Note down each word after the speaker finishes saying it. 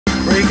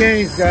Free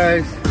games,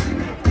 guys.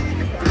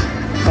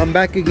 I'm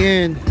back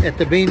again at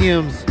the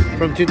Binions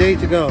from 2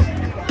 days ago.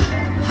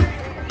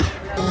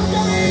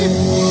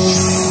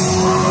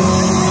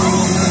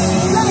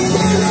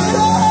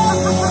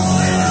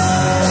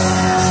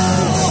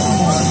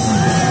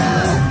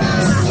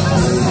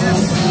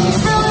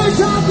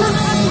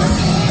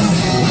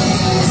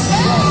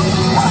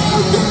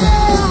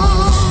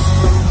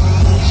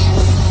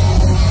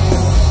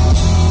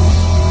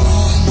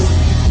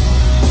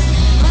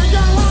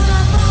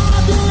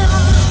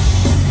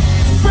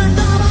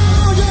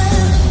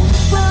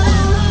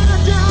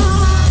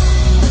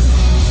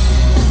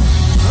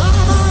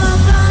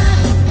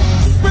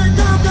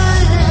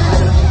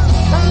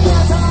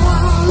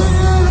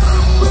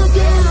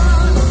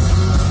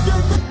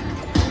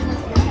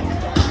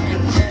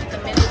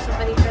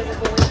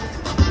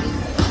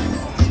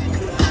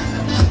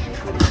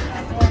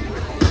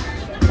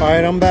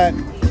 Alright, I'm back.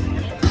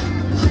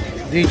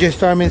 DJ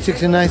Starman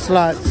 69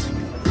 slots.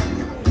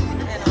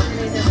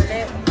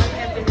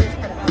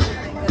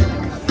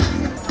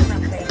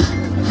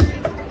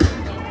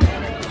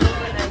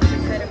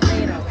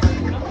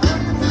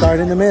 Start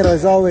in the middle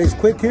as always.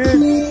 Quick hits.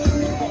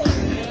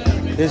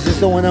 This is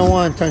the one I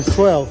want, times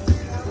 12.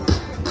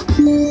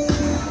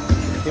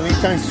 Give me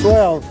times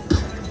 12.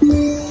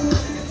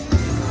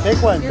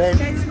 Take one,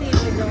 babe.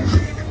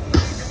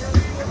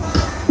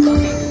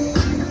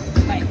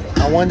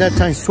 I want that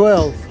times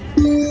 12.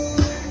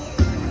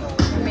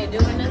 May I do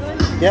another one?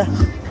 Yeah.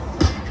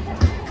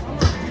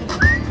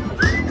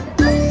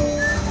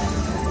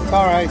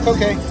 Alright, it's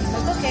okay.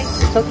 It's okay.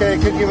 It's okay,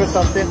 it could give us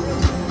something.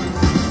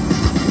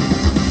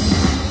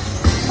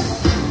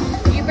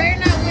 You better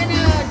not win a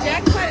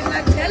jackpot and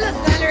not tell us,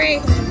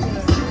 Valerie.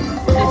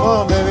 Come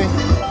on, baby.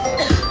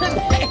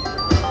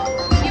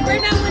 You better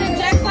not win a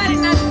jackpot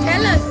and not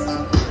tell us.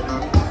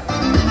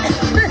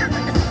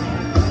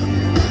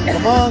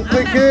 Come on,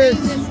 quick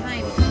hits.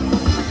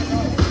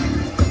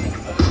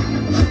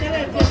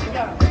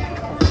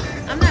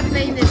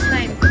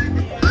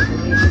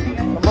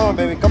 Come on,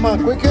 baby. Come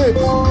on, quick hits.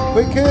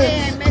 Quick hits.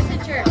 Hey,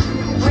 message her.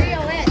 Where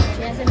y'all at?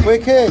 She hasn't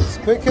Quick hits.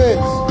 Quick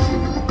hits.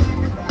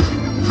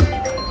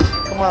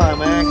 Come on,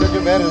 man. Could do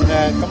better than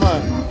that. Come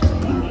on.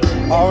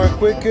 Power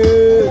quick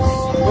hits.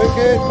 Quick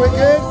hits. Quick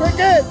hits. Quick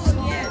hits.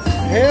 Yes.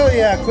 Hell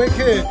yeah. Quick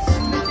hits.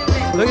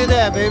 Look at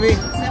that, baby.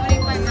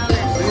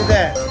 $75. Look at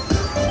that.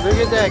 Look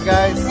at that,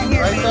 guys.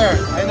 Right there.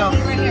 I know.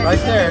 Right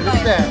there. Look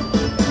at that.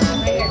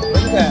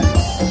 Look at that.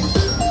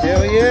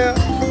 Hell yeah.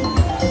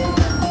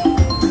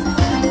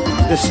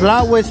 The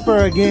slot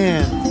whisper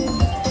again.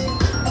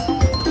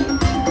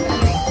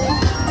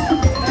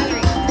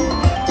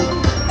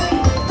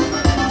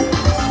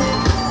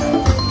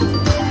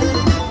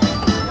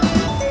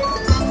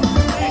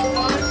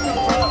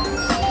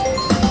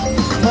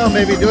 Come on,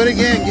 baby, do it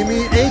again. Give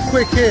me 8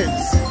 quick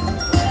hits.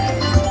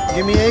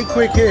 Give me 8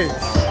 quick hits.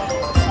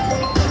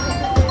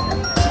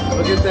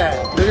 Look at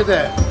that. Look at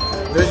that.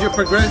 There's your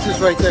progressives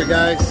right there,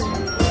 guys.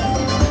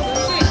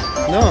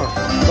 No.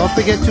 Don't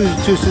forget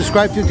to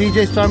subscribe to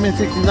DJ Starman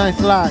 69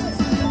 slots.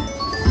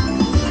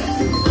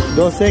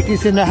 Dos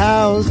X in the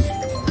house.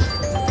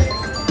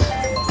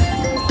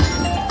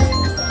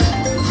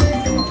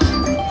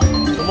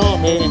 Come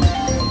on, man.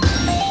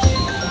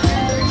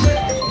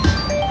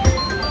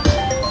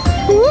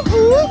 Whoop,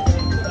 whoop.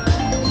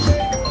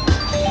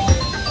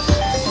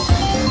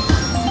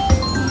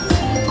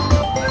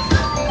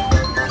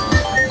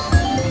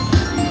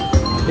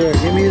 Here,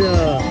 give me the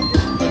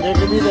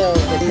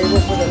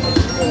cable for the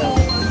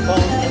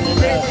phone, and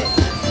then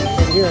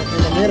and here in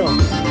the middle. I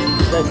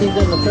think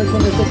that the first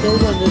one is the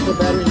cable and there's the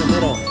battery in the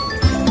middle.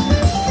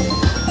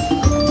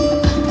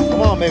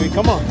 Come on, baby,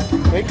 come on.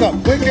 Wake up.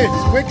 Quick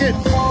hits, quick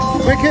hits,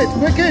 quick hits,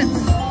 quick hits.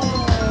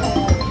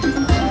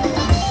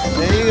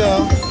 There you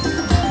go.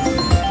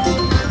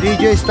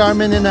 DJ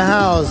Starman in the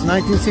house.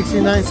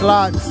 1969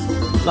 slots.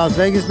 Las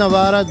Vegas,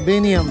 Nevada,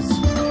 Binions.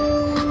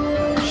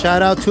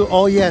 Shout out to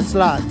Oh Yeah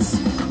Slots.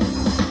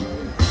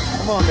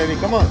 Come on, baby,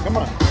 come on, come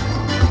on.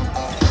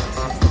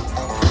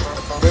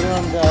 Put it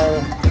on the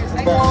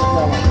back.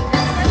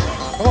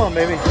 Come on,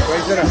 baby,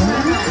 raise it up.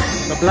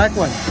 The black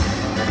one.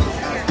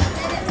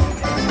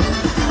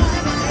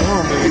 Come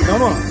on, baby,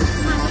 come on.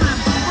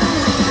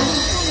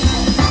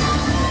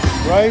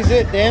 Raise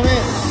it, damn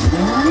it.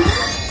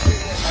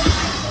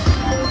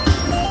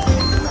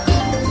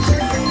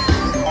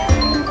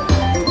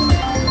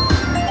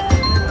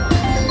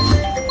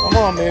 Come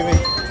on, baby.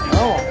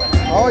 Oh,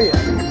 oh yeah.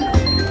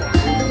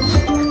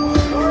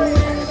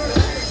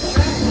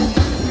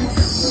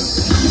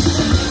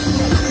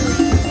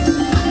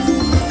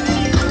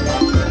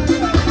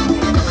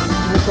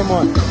 Come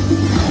on.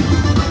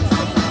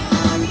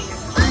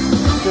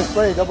 Just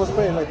spray, double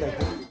spray like that.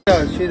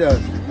 She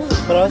does.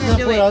 But I was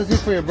gonna put it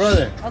for your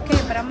brother. Okay,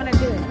 but I'm gonna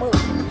do it. Move.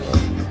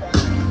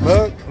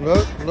 Look,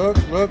 look, look,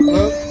 look,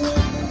 look.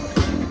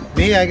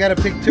 Me, I gotta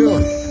pick 2.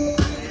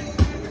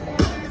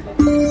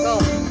 Go.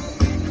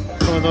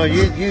 Oh no,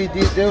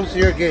 that was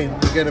your game.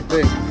 You gotta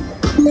pick.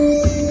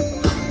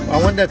 I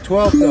want that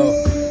 12 though.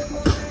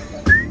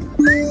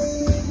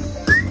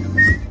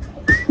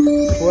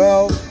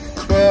 12,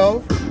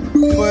 12,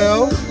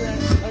 12,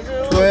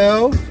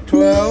 12,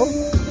 12,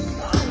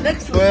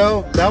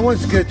 12. That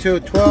one's good too.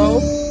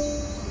 12.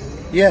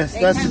 Yes,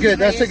 that's good.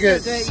 That's a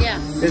good. Yeah.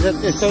 It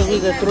tells me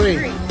the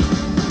 3.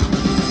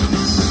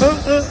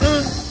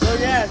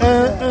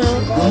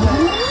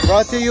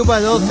 Brought to you by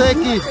Los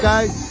Equis,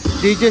 guys.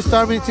 DJ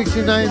Starman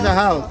 69 in the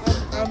house.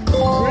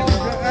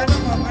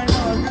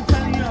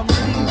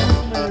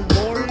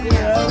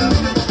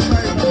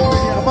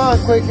 Come on,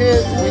 quick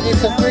hits. We need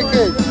some quick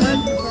hits.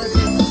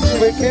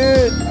 Quick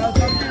hits.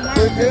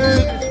 Quick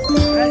hits.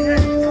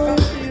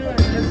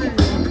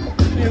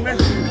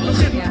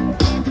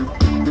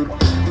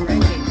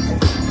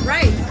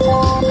 Right.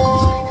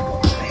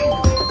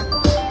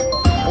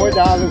 $4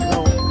 no.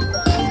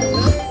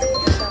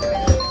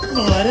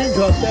 No, I didn't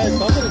drop that.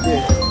 Somebody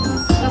did.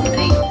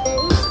 Somebody.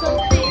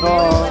 No,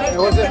 it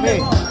wasn't me.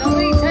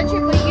 Nobody touch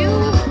it but you.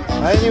 I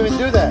didn't even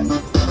do that.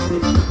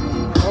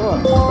 Come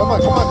on, come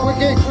on, come on. Quick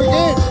hit, quick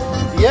hit.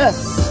 Yes.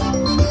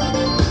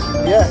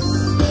 Yes.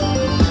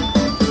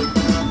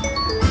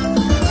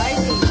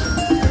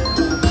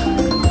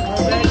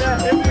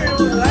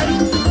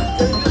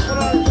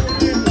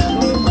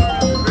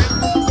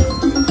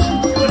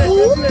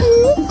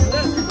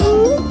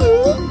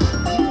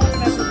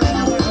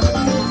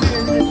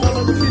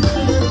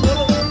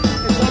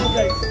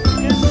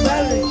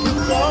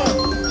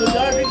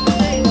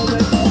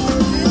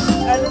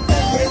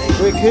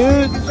 Quick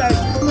hit.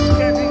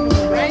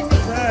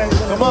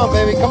 Come on,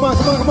 baby. Come on,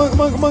 come on, come on,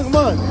 come on, come on, come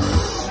on.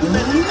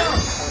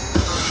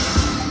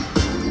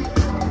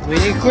 We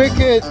need quick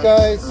hits,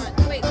 guys.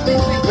 Quick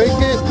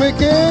hits, quick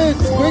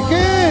hits, quick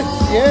hits.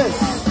 Yes.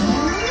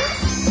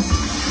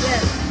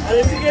 I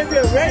didn't give you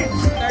a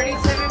raise.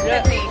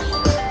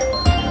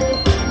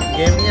 37.50.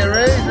 Give me a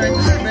raise right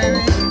there,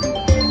 baby.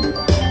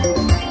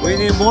 We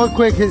need more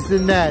quick hits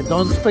than that.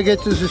 Don't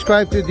forget to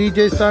subscribe to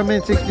DJ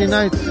Starman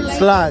 69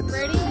 Slots.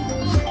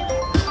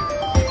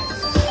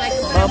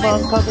 Mama,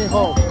 I'm coming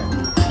home.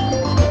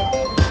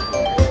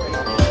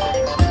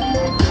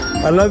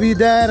 I love you,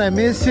 Dad. I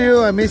miss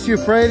you. I miss you,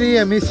 Freddy.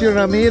 I miss you,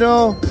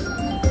 Ramiro.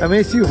 I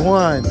miss you,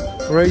 Juan.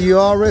 May you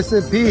all rest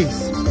in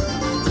peace.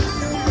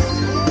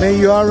 May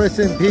you all rest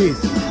in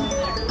peace.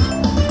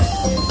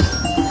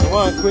 Come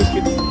on, quick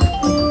hits.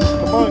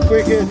 Come on,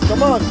 quick hits.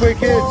 Come on, quick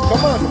hits.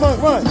 Come on, come on,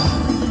 come on.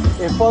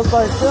 It falls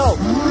by itself.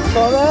 You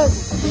saw that?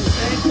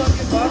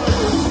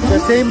 The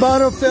same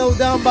bottle fell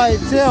down by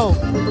itself.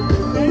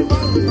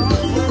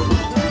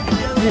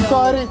 You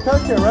saw I didn't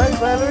touch it, right,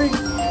 Valerie?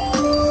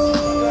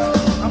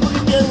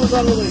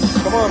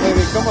 Come on,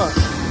 baby, come on.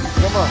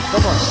 Come on,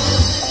 come on.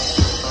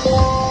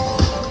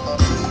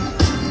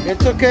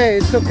 It's okay,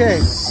 it's okay.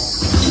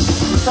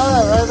 You saw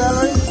that, right,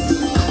 Valerie?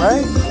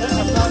 Right?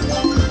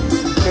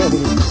 Okay.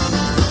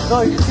 No,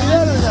 you see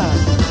that or not?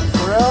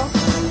 For real?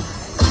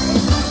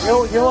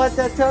 You know what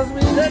that tells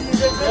me? You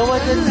know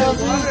what that tells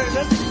me? You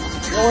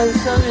know what it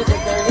tells me?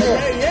 That they're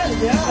here.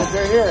 That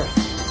they're here.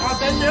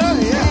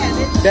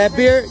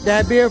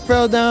 That beer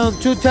fell down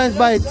 2 times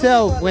by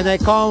itself when I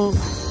called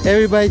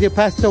everybody that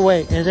passed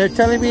away, and they're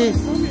telling me,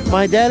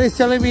 my dad is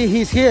telling me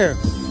he's here.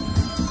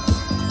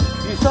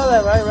 You saw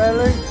that, right,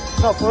 Larry?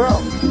 No, for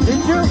real.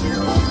 Didn't you?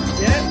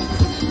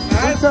 Yeah.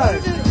 I know.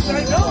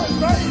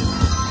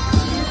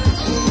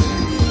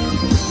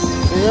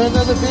 Here's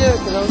another beer,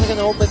 because I'm going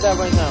to open that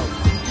right now.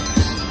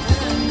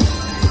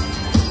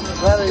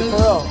 Larry, for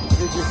real.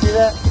 Did you see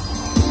that?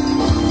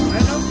 I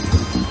know.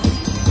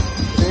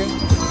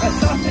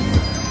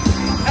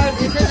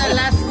 This is the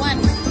last one.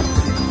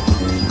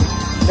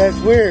 That's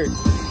weird.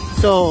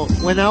 So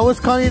when I was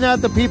calling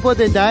out the people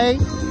that died,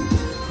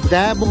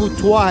 that moved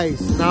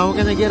twice. Now we're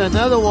gonna get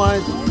another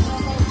one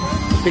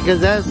because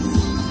that's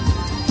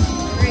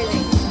Really?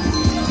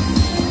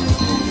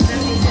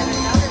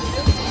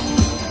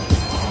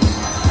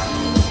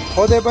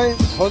 hold it, buddy.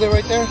 Hold it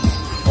right there.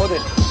 Hold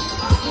it.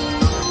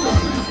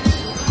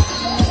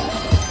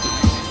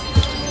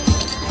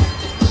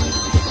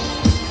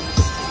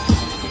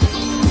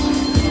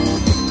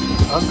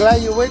 I'm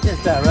glad you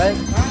witnessed that, right?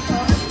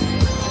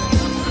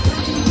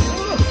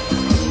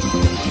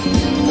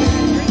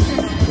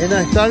 And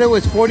I thought it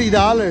was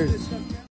 $40.